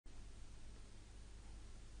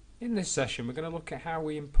In this session we're going to look at how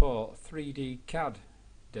we import 3D CAD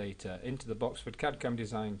data into the Boxford CADCAM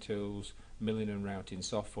design tools milling and routing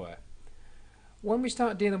software. When we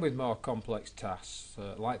start dealing with more complex tasks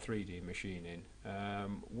like 3D machining,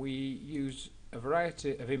 we use a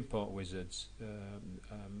variety of import wizards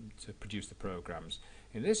to produce the programs.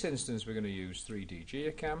 In this instance we're going to use 3D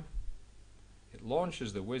GeoCAM. It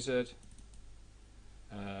launches the wizard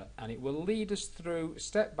and it will lead us through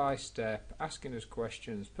step by step, asking us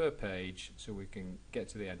questions per page so we can get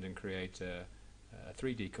to the end and create a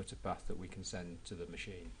 3D cutter path that we can send to the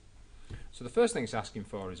machine. So the first thing it's asking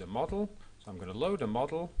for is a model, so I'm going to load a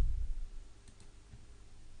model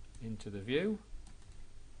into the view,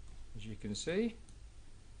 as you can see.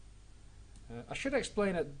 I should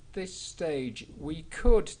explain at this stage we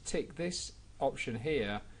could tick this option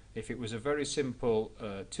here if it was a very simple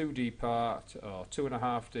 2D part or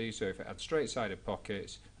 2.5D, so if it had straight-sided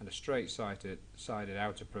pockets and a straight-sided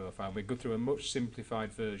outer profile, we'd go through a much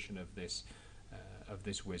simplified version of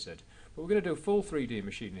this wizard. But we're going to do full 3D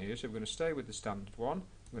machining here, so we're going to stay with the standard one.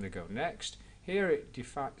 I'm going to go next. Here it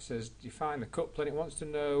says define the cut plane. It wants to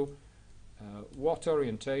know what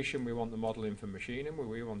orientation we want the model in for machining.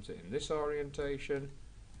 We want it in this orientation.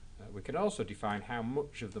 We can also define how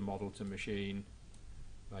much of the model to machine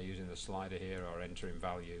by using the slider here or entering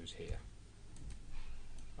values here.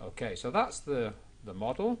 Okay, so that's the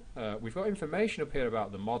model. We've got information up here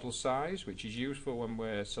about the model size, which is useful when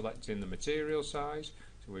we're selecting the material size.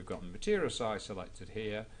 So we've got the material size selected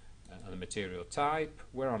here and the material type.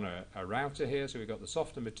 We're on a router here, so we've got the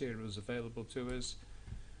softer materials available to us.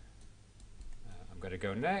 I'm going to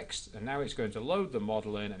go next, and now it's going to load the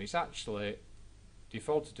model in, and it's actually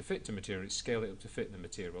defaulted to fit to material. It's scaled it up to fit the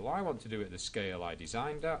material. I want to do it at the scale I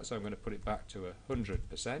designed at, so I'm going to put it back to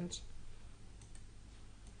 100%.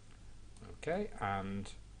 Okay, and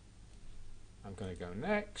I'm going to go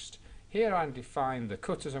next. Here I define the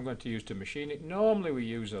cutters I'm going to use to machine it. Normally we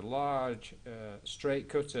use a large straight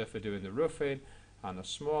cutter for doing the roughing and a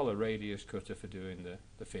smaller radius cutter for doing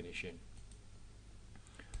the finishing.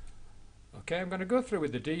 Okay, I'm going to go through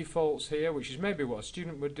with the defaults here, which is maybe what a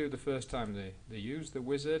student would do the first time they use the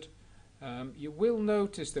wizard. You will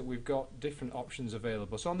notice that we've got different options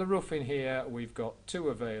available. So on the roughing here we've got two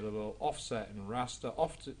available, offset and raster.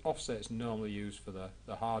 Offset's normally used for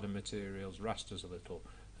the harder materials, raster's a little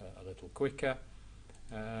quicker.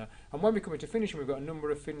 And when we come into finishing, we've got a number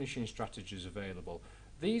of finishing strategies available.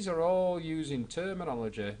 These are all using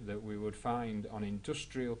terminology that we would find on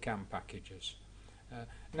industrial CAM packages.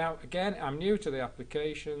 Now again, I'm new to the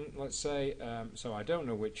application, let's say, so I don't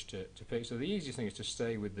know which to pick. So the easiest thing is to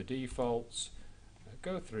stay with the defaults,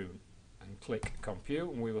 go through and click compute,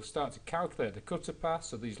 and we will start to calculate the cutter path.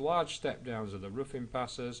 So these large step downs are the roughing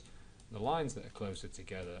passes, the lines that are closer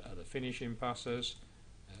together are the finishing passes.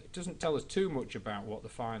 It doesn't tell us too much about what the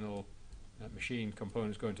final machine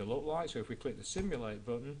component is going to look like, so if we click the simulate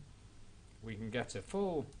button we can get a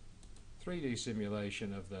full 3D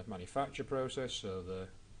simulation of the manufacture process, so the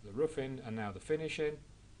roughing and now the finishing.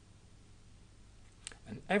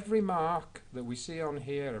 And every mark that we see on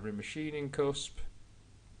here, every machining cusp,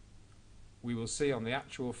 we will see on the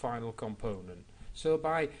actual final component. So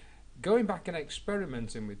by going back and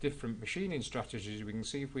experimenting with different machining strategies, we can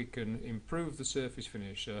see if we can improve the surface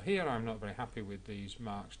finish. So here I'm not very happy with these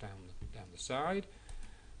marks down the side,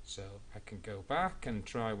 so I can go back and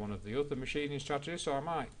try one of the other machining strategies. So I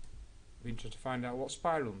might be interested to find out what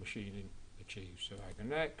spiral machining achieves. So I go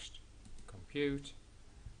next, compute.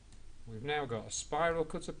 We've now got a spiral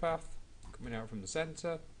cutter path coming out from the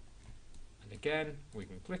center, and again we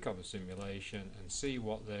can click on the simulation and see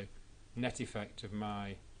what the net effect of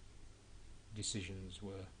my decisions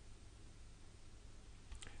were.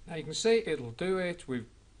 Now you can see it'll do it.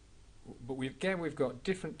 But we've got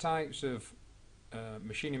different types of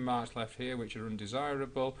machining marks left here which are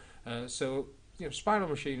undesirable. So spiral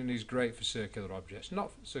machining is great for circular objects, not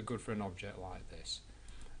so good for an object like this.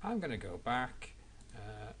 I'm going to go back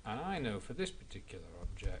and I know for this particular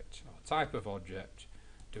object, or type of object,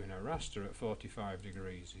 doing a raster at 45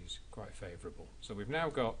 degrees is quite favourable. So we've now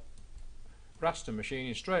got raster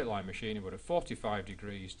machining, straight line machining, but at 45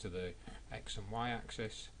 degrees to the X and Y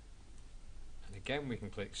axis. And again we can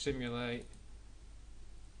click simulate.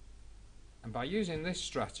 And by using this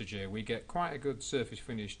strategy we get quite a good surface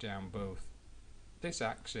finish down both this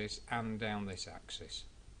axis and down this axis.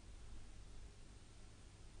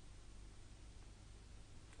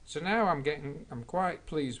 So now I'm quite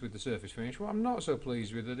pleased with the surface finish. What I'm not so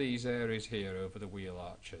pleased with are these areas here over the wheel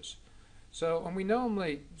arches. So, and we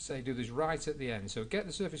normally say do this right at the end, so get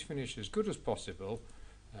the surface finish as good as possible,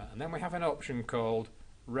 and then we have an option called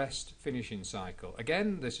rest finishing cycle.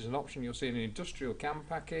 Again, this is an option you'll see in an industrial CAM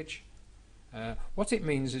package. What it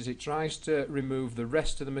means is it tries to remove the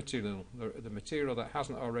rest of the material, the material that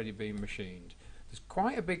hasn't already been machined. There's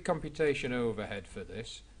quite a big computation overhead for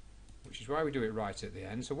this, which is why we do it right at the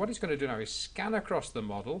end. So what it's going to do now is scan across the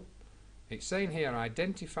model. It's saying here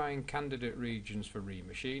identifying candidate regions for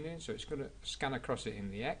remachining, so it's going to scan across it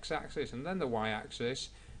in the x-axis and then the y-axis.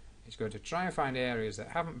 It's going to try and find areas that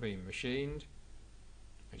haven't been machined.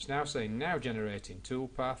 It's now saying now generating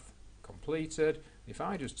toolpath completed. If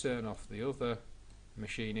I just turn off the other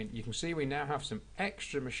machining, you can see we now have some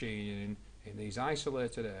extra machining in these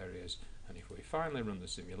isolated areas, and if we finally run the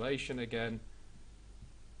simulation again,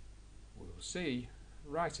 we will see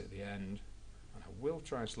right at the end, and I will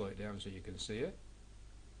try and slow it down so you can see it.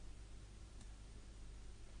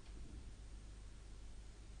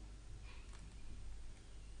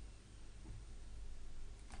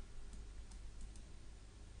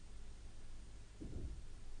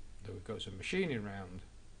 We've got some machining around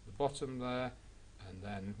the bottom there, and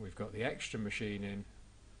then we've got the extra machining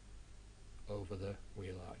over the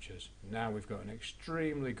wheel arches. Now we've got an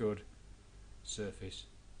extremely good surface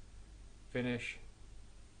finish,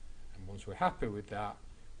 and once we're happy with that,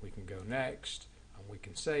 we can go next and we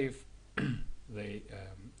can save the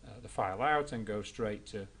file out and go straight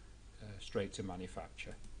to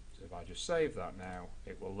manufacture. So if I just save that now,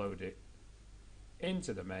 it will load it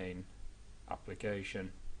into the main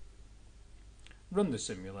application. Run the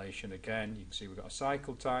simulation again. You can see we've got a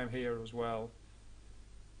cycle time here as well.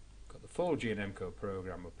 Got the full G&M code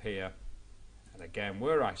program up here, and again,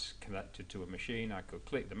 were I connected to a machine, I could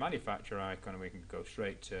click the manufacture icon and we can go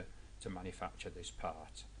straight to manufacture this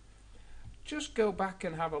part. Just go back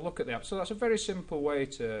and have a look at the app. So that's a very simple way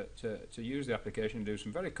to use the application and do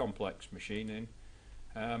some very complex machining.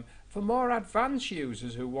 For more advanced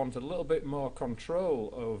users who want a little bit more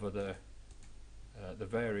control over the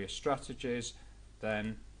various strategies,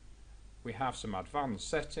 then we have some advanced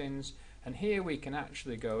settings, and here we can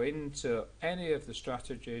actually go into any of the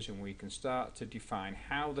strategies and we can start to define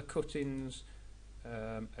how the cuttings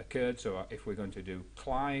occurred. So if we're going to do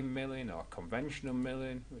climb milling or conventional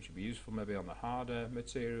milling, which would be useful maybe on the harder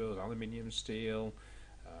materials, aluminium, steel,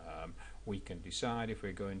 we can decide if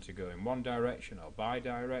we're going to go in one direction or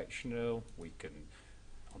bi-directional. We can,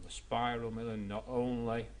 on the spiral milling, not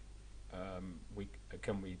only we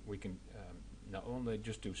can not only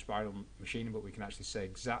just do spiral machining, but we can actually say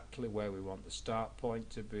exactly where we want the start point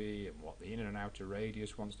to be and what the inner and outer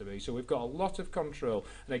radius wants to be. So we've got a lot of control,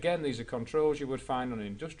 and again, these are controls you would find on an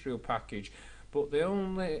industrial package, but they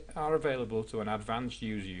only are available to an advanced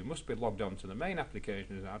user. You must be logged on to the main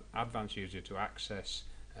application as an advanced user to access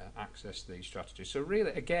these strategies. So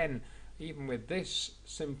really, again, even with this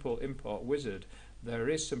simple import wizard, there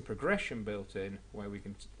is some progression built in where we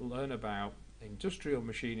can learn about industrial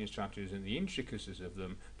machining strategies and the intricacies of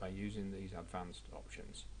them by using these advanced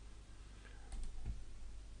options.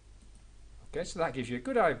 Okay, so that gives you a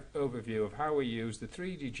good overview of how we use the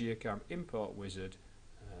 3D GeoCAM import wizard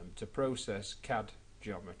to process CAD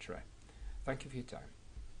geometry. Thank you for your time.